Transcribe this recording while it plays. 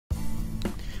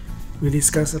We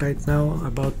discuss right now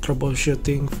about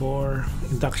troubleshooting for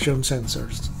induction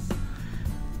sensors.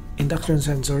 Induction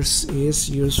sensors is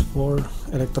used for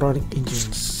electronic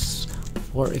engines,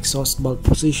 for exhaust valve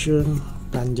position,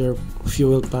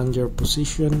 fuel plunger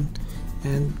position,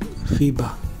 and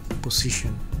FIBA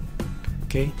position.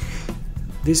 Okay,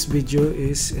 this video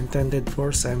is intended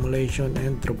for simulation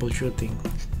and troubleshooting.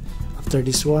 After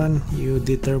this one, you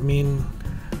determine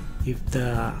if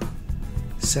the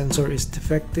sensor is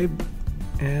defective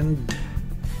and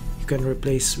you can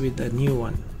replace with a new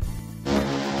one.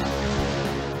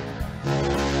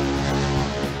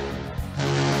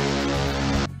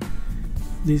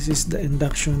 This is the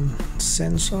induction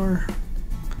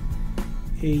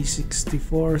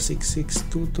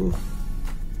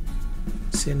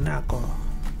sensor6S50ME-C.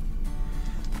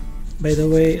 By the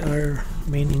way, our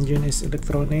main engine is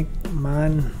electronic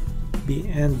MAN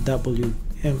bM&W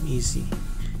MEC.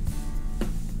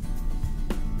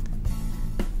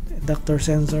 Inductor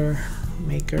sensor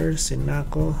maker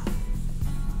Sinaco,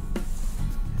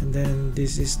 and then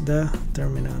this is the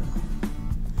terminal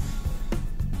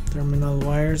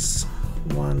wires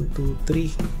 1 2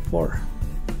 3 4.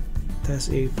 It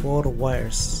has a 4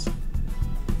 wires.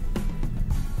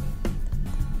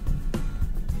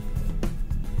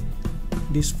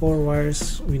 These 4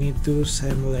 wires we need to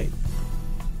simulate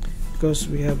because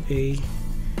we have a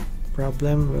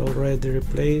problem we already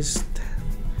replaced.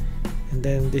 And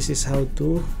then this is how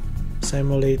to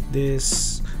simulate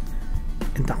this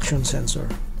induction sensor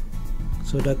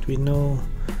so that we know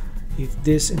if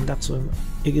this induction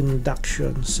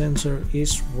sensor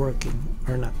is working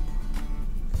or not.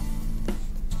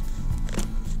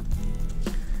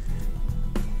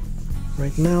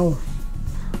 Right now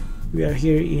we are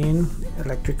here in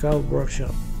electrical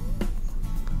workshop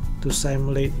to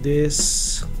simulate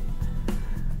this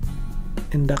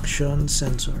induction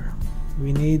sensor.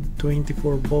 We need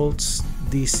 24 volts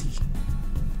DC.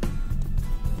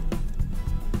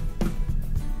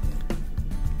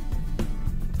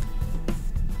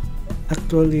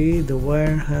 Actually, the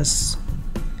wire has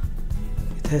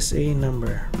a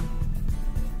number.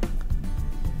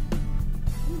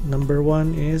 Number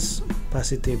 1 is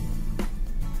positive.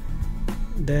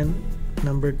 Then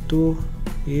number 2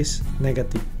 is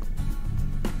negative.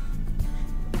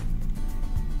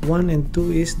 1 and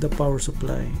 2 is the power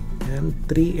supply, and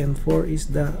 3 and 4 is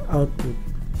the output.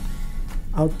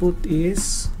 Output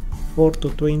is 4 to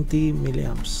 20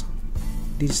 milliamps.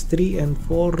 These 3 and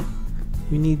 4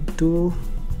 we need to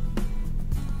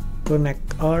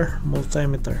connect our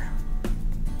multimeter.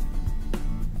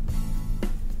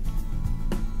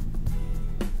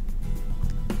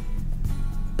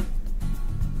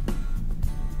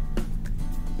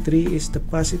 Three is the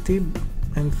positive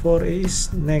and 4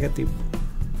 is negative.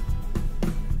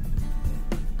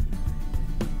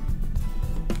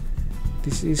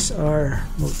 This is our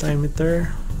multimeter,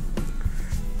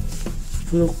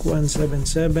 Fluke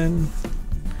 177.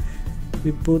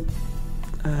 We put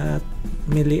at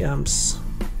milliamps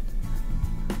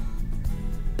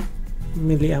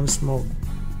mode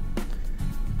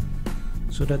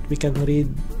so that we can read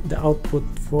the output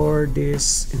for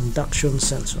this induction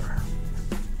sensor.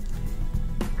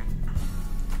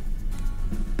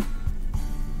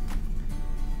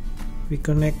 We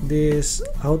connect this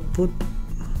output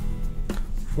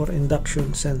for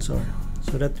induction sensor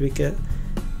so that we can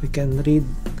read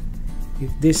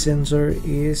if this sensor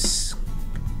is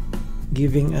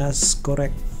giving us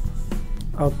correct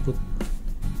output.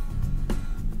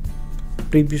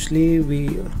 Previously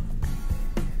we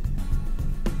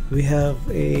have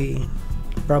a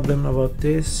problem about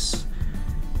this,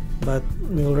 but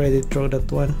we already throw that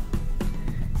one.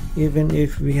 Even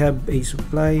if we have a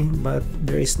supply but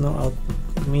there is no output,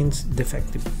 it means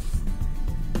defective.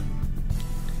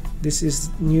 This is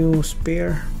new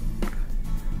spare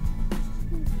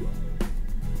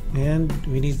and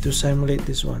we need to simulate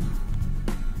this one.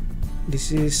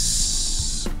 This is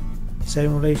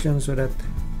simulation so that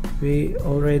we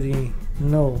already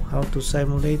know how to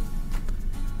simulate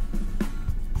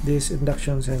this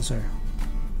induction sensor.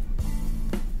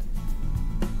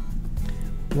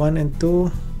 1 and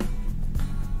 2,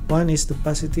 1 is the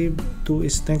positive, 2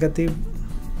 is negative,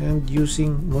 and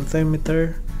using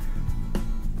multimeter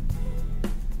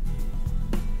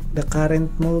the current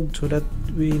mode so that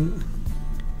we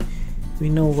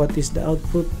know what is the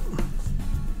output.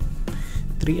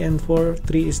 3 and 4,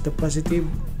 3 is the positive,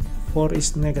 4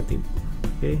 is negative.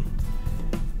 Okay,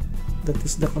 that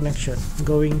is the connection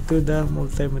going to the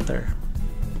multimeter.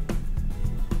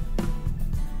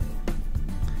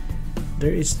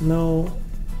 There is no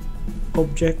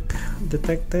object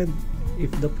detected.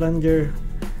 If the plunger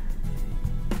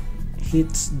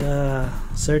hits the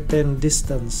certain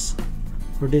distance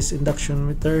for this induction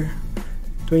meter,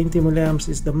 20 milliamps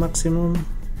is the maximum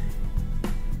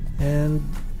and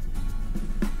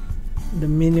the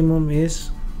minimum is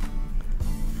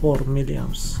 4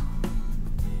 milliamps.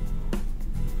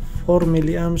 4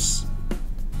 milliamps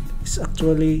is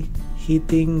actually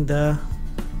hitting the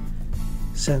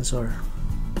sensor.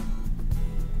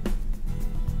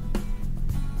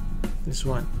 This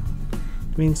one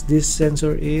means this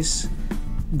sensor is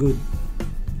good.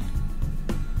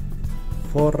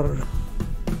 For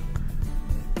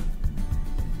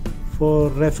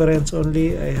reference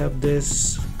only, I have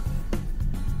this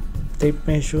tape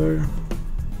measure.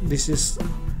 This is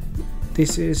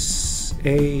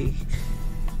a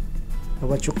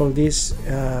what you call this,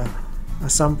 a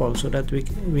sample, so that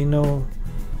we know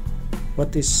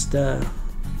what is the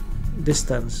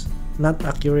distance, not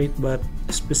accurate but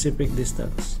specific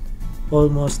distance,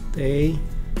 almost a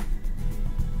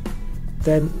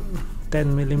 10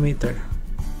 millimeter.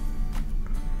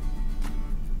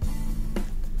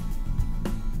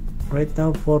 Right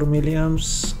now 4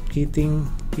 milliamps hitting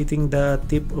the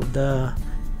tip of the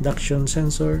induction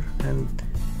sensor and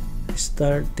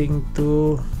starting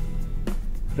to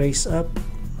raise up.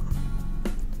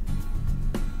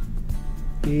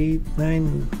 8,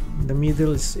 9, the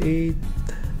middle is 8,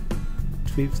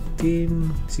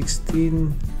 15,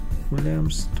 16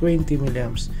 milliamps, 20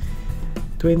 milliamps.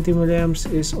 20 milliamps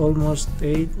is almost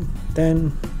a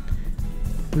 10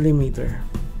 millimeter.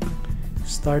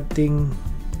 Starting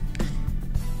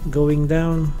going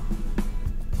down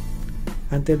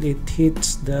until it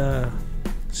hits the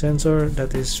sensor,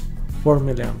 that is 4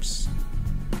 milliamps.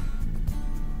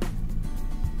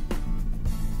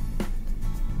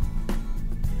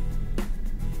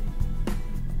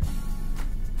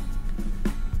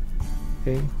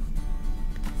 Okay,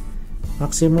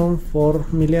 maximum 4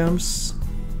 milliamps,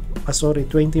 20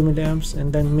 milliamps,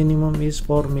 and then minimum is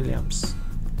 4 milliamps.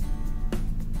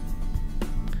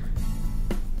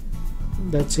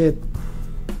 That's it.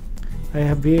 I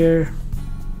have here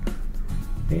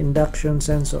the induction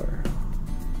sensor,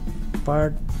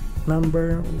 part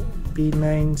number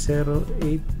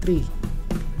P9083.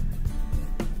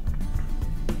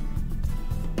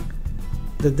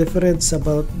 The difference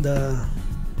about the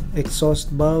exhaust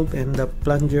valve and the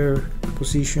plunger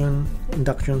position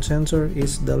induction sensor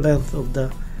is the length of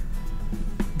the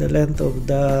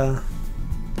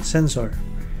sensor,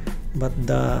 but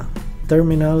the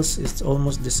terminals is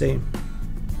almost the same.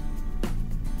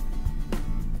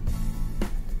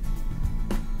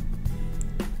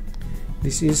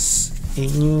 This is a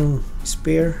new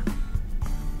spare.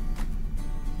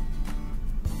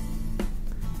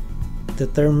 The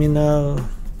terminal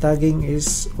tagging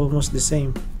is almost the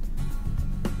same.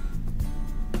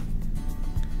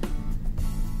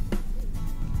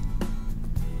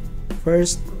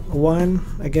 First, 1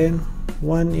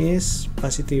 is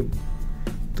positive,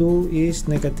 2 is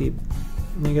negative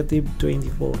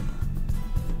 24,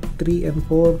 3 and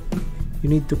 4 you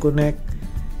need to connect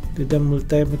to the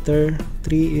multimeter.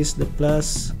 3 is the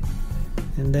plus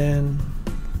and then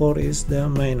 4 is the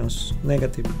minus,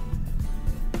 negative.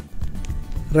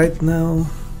 Right now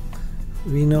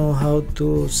we know how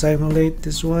to simulate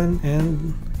this one,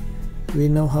 and we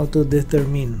know how to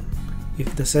determine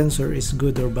if the sensor is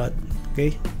good or bad.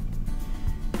 Okay,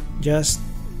 just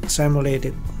simulate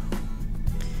it.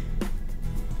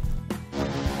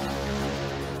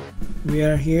 We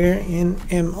are here in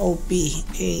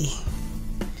MOPA.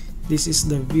 This is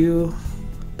the view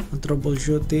of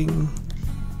troubleshooting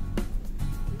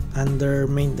under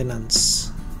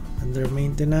maintenance. Under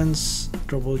maintenance,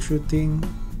 troubleshooting,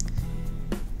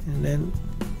 and then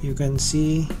you can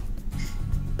see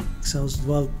exhaust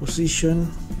valve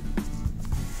position.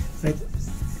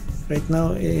 Right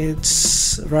now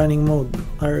it's running mode.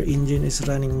 Our engine is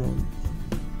running mode.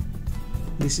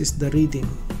 This is the reading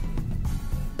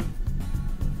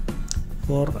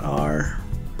for our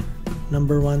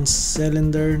number 1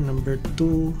 cylinder, number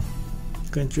 2,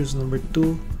 you can choose number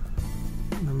 2,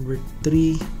 number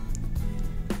 3,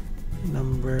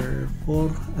 number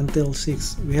 4 until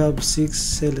 6. We have 6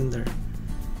 cylinder.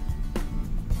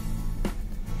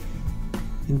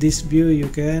 In this view you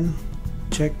can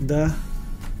check the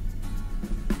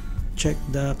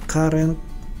current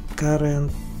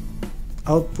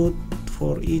output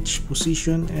for each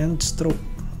position and stroke.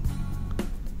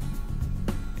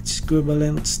 It's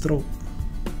equivalent stroke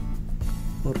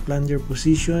for plunger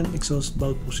position, exhaust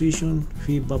valve position,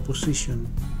 FIBA position.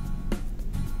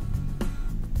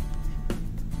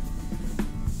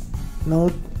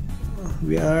 Note,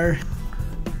 we are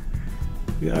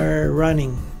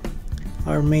running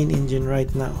our main engine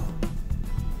right now.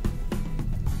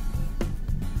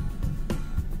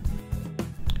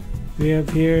 We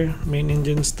have here main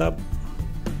engine stop.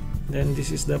 Then this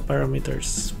is the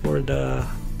parameters for the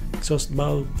exhaust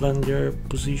valve, plunger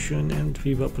position, and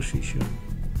FIBA position.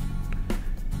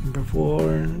 Number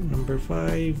 4, number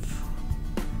 5,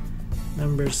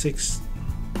 number 6.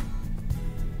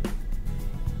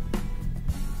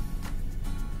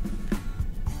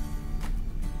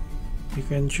 You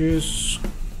can choose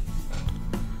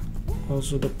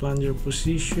also the plunger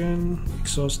position,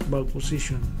 exhaust valve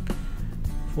position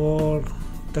for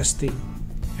testing,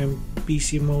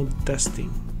 MPC mode testing.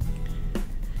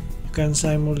 You can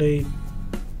simulate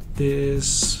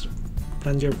this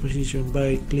plunger position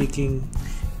by clicking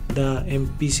the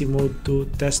MPC mode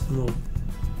to test mode,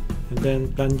 and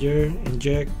then plunger,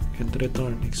 inject, and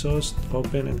return, exhaust,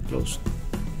 open and close,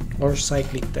 or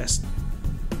cyclic test.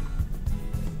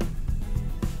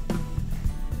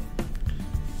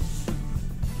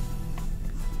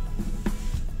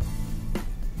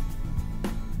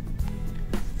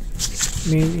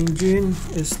 Main engine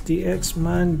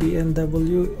STX-MAN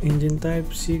bM&W, engine type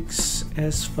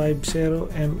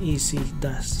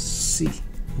 6S50ME-C,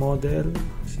 model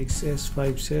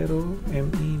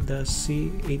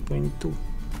 6S50ME-C 8.2,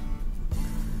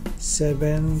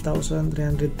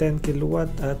 7,310 kilowatt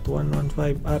at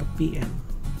 115 RPM,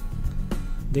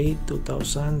 date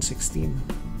 2016,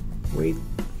 weight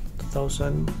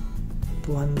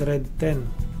 2,210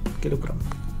 kilogram.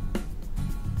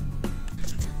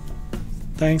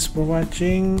 Thanks for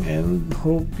watching, and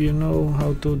hope you know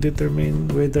how to determine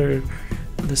whether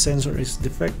the sensor is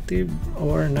defective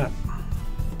or not.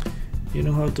 You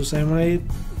know how to simulate.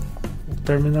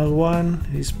 Terminal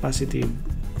 1 is positive,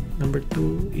 number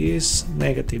 2 is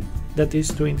negative, that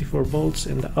is 24 volts,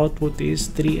 and the output is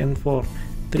 3 and 4.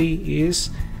 3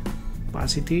 is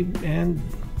positive and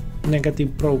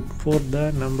negative probe for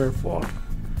the number 4.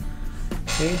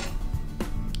 Okay,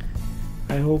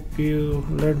 I hope you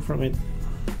learn from it.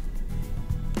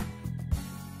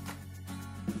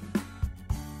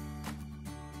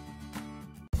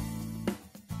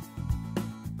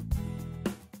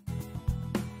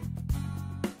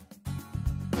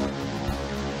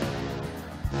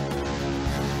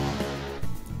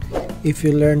 If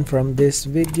you learned from this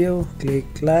video, click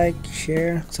like,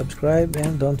 share, subscribe,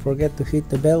 and don't forget to hit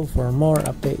the bell for more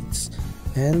updates.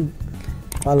 And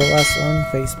follow us on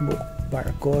Facebook,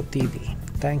 Barko TV.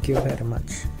 Thank you very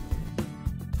much.